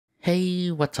Hey,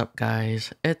 what's up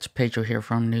guys? It's Pedro here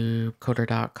from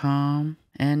noobcoder.com,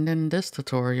 and in this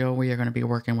tutorial we are going to be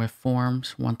working with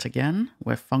forms once again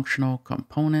with functional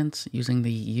components using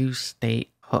the useState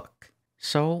hook.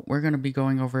 So we're going to be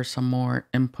going over some more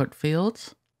input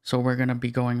fields. So we're going to be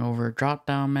going over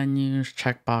drop-down menus,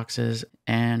 checkboxes,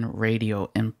 and radio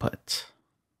inputs.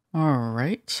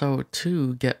 Alright, so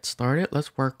to get started,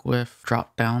 let's work with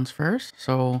drop-downs first.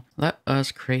 So let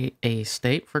us create a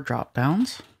state for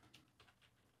drop-downs.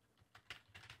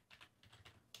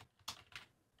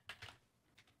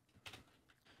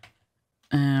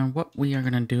 And what we are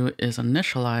going to do is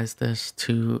initialize this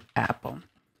to Apple.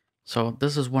 So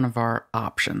this is one of our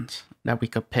options that we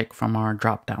could pick from our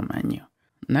drop-down menu.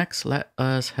 Next, let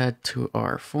us head to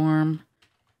our form.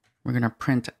 We're going to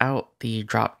print out the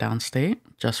drop-down state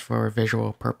just for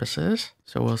visual purposes.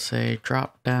 So we'll say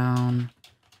drop-down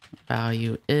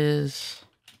value is,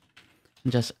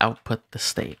 and just output the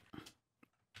state.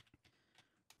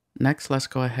 Next, let's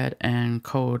go ahead and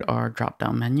code our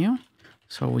drop-down menu.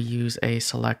 So we use a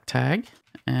select tag,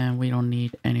 and we don't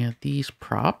need any of these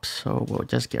props, so we'll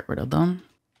just get rid of them.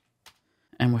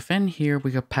 And within here,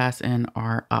 we could pass in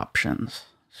our options.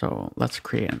 So let's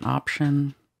create an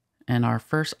option. And our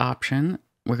first option,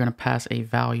 we're going to pass a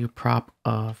value prop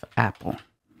of Apple.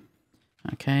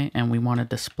 Okay, and we want to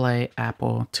display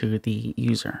Apple to the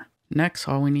user. Next,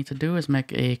 all we need to do is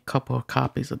make a couple of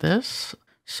copies of this.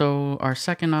 So our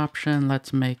second option,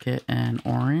 let's make it an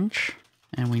orange.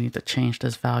 And we need to change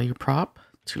this value prop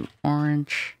to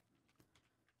orange.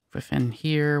 Within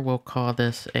here, we'll call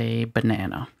this a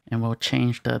banana, and we'll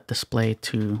change the display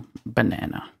to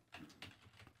banana.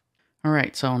 All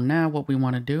right, so now what we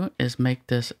want to do is make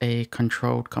this a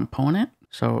controlled component.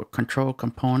 So controlled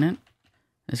component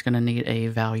is going to need a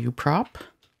value prop,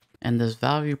 and this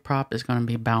value prop is going to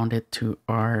be bounded to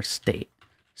our state.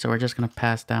 So we're just going to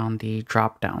pass down the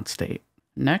drop-down state.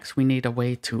 Next, we need a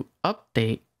way to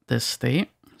update this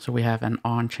state. So we have an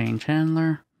onChange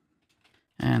handler,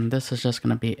 and this is just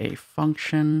going to be a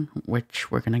function which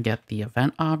we're going to get the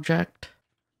event object,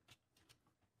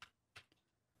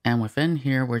 and within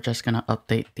here we're just going to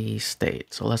update the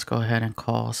state. So let's go ahead and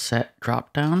call set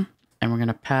dropdown, and we're going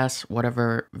to pass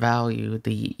whatever value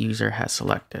the user has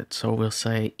selected. So we'll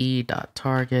say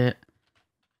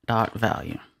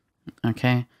e.target.value.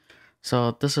 Okay,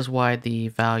 so this is why the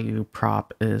value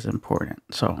prop is important.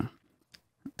 So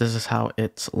this is how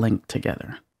it's linked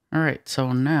together. All right,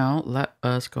 so now let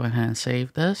us go ahead and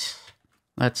save this.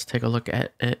 Let's take a look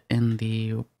at it in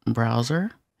the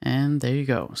browser. And there you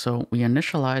go. So we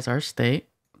initialize our state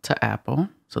to Apple.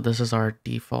 So this is our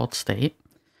default state.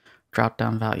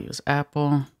 Drop-down value is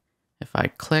Apple. If I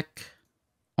click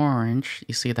orange,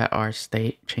 you see that our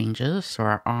state changes. So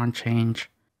our onChange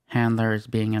handler is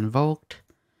being invoked.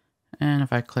 And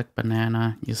if I click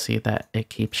banana, you see that it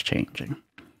keeps changing.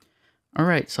 All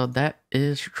right, so that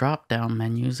is drop-down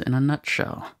menus in a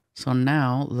nutshell. So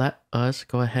now let us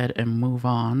go ahead and move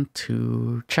on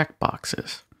to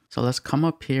checkboxes. So let's come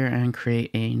up here and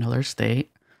create another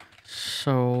state.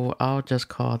 So I'll just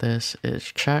call this is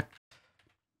checked.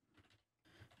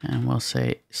 And we'll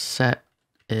say set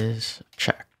is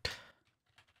checked.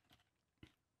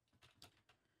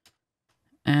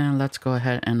 And let's go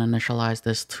ahead and initialize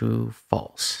this to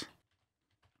false.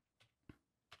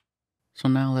 So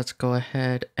now let's go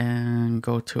ahead and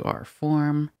go to our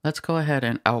form. Let's go ahead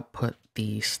and output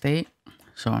the state.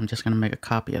 So I'm just going to make a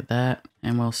copy of that,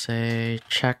 and we'll say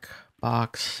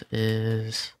checkbox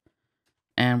is,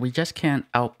 and we just can't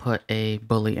output a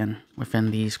Boolean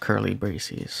within these curly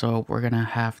braces. So we're going to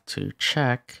have to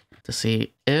check to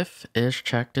see if is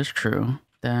checked is true,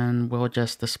 then we'll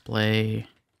just display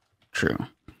true.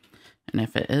 And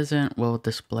if it isn't, we'll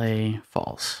display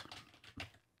false.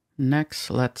 Next,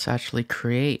 let's actually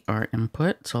create our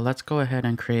input. So let's go ahead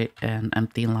and create an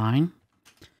empty line.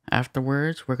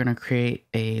 Afterwards, we're going to create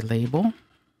a label,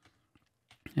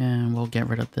 and we'll get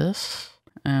rid of this.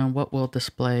 And what we'll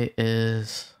display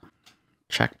is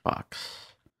checkbox.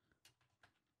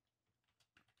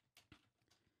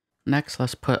 Next,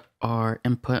 let's put our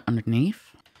input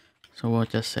underneath. So we'll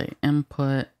just say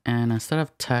input, and instead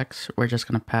of text, we're just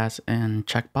going to pass in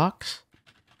checkbox.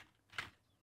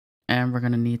 And we're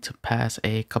going to need to pass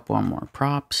a couple more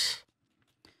props.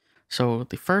 So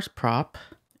the first prop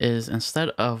is, instead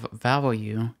of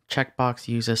value, checkbox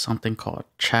uses something called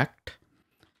checked.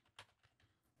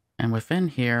 And within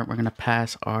here, we're going to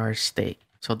pass our state.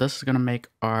 So this is going to make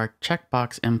our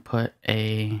checkbox input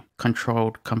a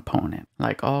controlled component.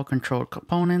 Like all controlled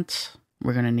components,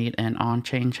 we're going to need an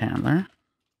onChange handler.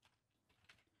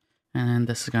 And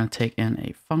this is going to take in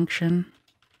a function.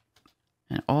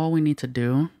 And all we need to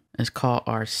do is called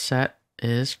our set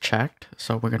is checked.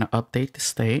 So we're going to update the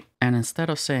state. And instead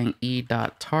of saying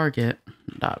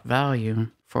e.target.value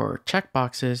for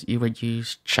checkboxes, you would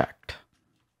use checked.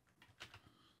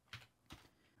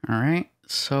 All right,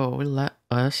 so let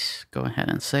us go ahead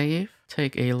and save.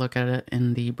 Take a look at it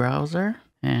in the browser,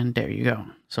 and there you go.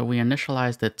 So we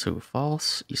initialized it to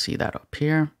false. You see that up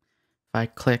here. If I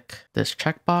click this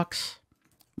checkbox,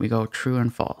 we go true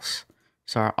and false.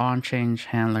 So our onChange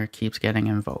handler keeps getting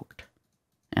invoked,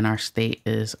 and our state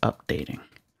is updating.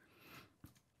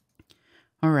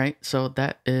 All right, so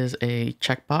that is a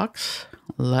checkbox.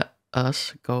 Let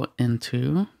us go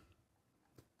into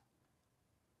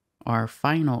our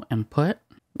final input,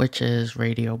 which is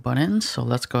radio buttons. So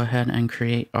let's go ahead and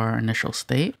create our initial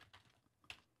state.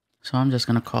 So I'm just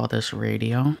going to call this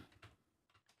radio.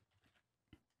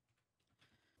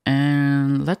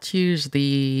 And let's use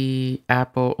the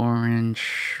apple,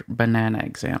 orange, banana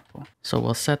example. So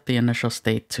we'll set the initial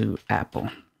state to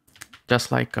apple,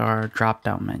 just like our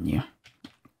drop-down menu.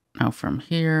 Now from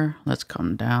here, let's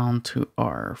come down to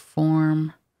our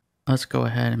form. Let's go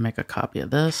ahead and make a copy of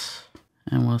this.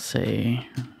 And we'll say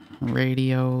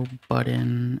radio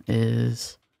button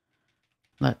is,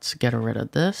 let's get rid of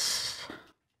this.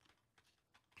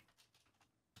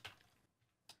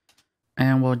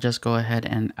 And we'll just go ahead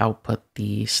and output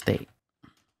the state.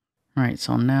 All right,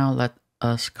 so now let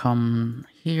us come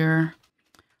here.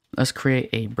 Let's create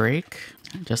a break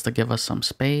just to give us some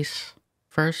space.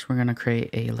 First, we're going to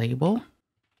create a label.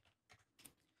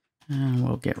 And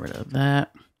we'll get rid of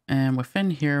that. And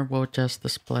within here, we'll just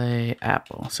display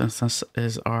apple since this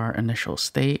is our initial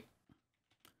state.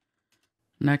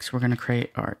 Next, we're going to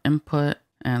create our input,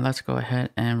 and let's go ahead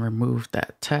and remove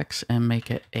that text and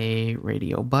make it a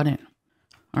radio button.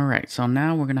 All right, so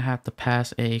now we're going to have to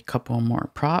pass a couple more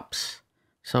props.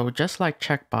 So just like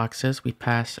checkboxes, we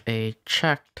pass a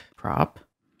checked prop,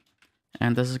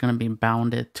 and this is going to be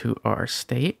bounded to our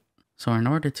state. So in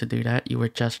order to do that, you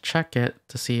would just check it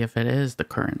to see if it is the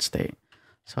current state.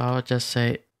 So I would just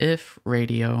say if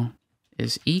radio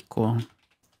is equal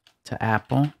to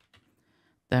apple,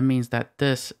 that means that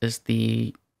this is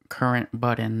the current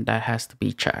button that has to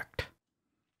be checked.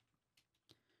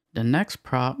 The next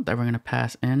prop that we're going to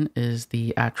pass in is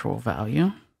the actual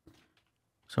value.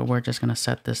 So we're just going to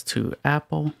set this to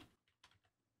apple.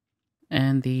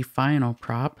 And the final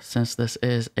prop, since this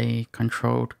is a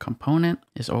controlled component,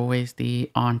 is always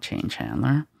the onChange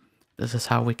handler. This is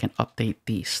how we can update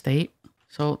the state.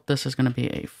 So this is going to be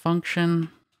a function,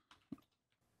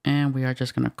 and we are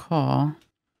just going to call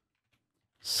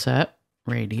set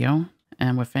radio.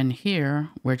 And within here,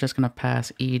 we're just going to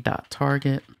pass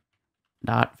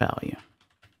e.target.value.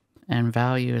 And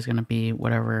value is going to be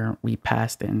whatever we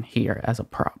passed in here as a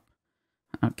prop.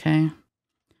 Okay.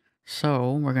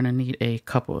 So we're going to need a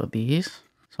couple of these.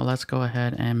 So let's go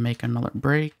ahead and make another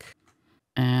break.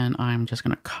 And I'm just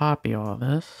going to copy all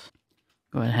this.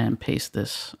 Go ahead and paste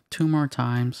this 2 more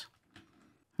times.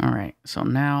 All right, so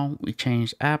now we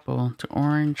changed apple to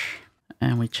orange,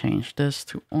 and we changed this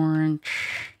to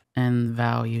orange, and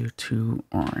value to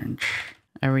orange.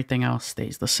 Everything else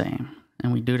stays the same.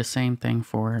 And we do the same thing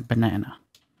for banana.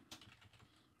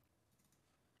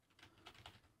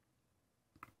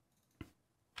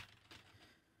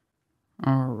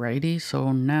 Alrighty,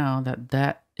 so now that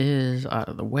that is out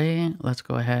of the way, let's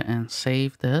go ahead and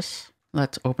save this.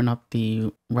 Let's open up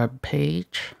the web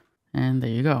page, and there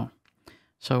you go.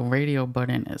 So radio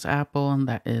button is apple, and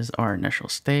that is our initial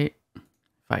state. If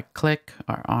I click,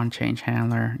 our onChange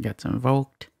handler gets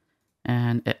invoked,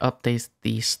 and it updates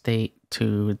the state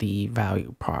to the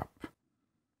value prop.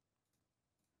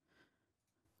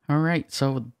 All right,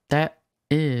 so that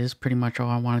is pretty much all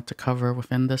I wanted to cover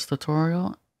within this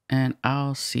tutorial, and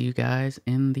I'll see you guys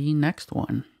in the next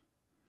one.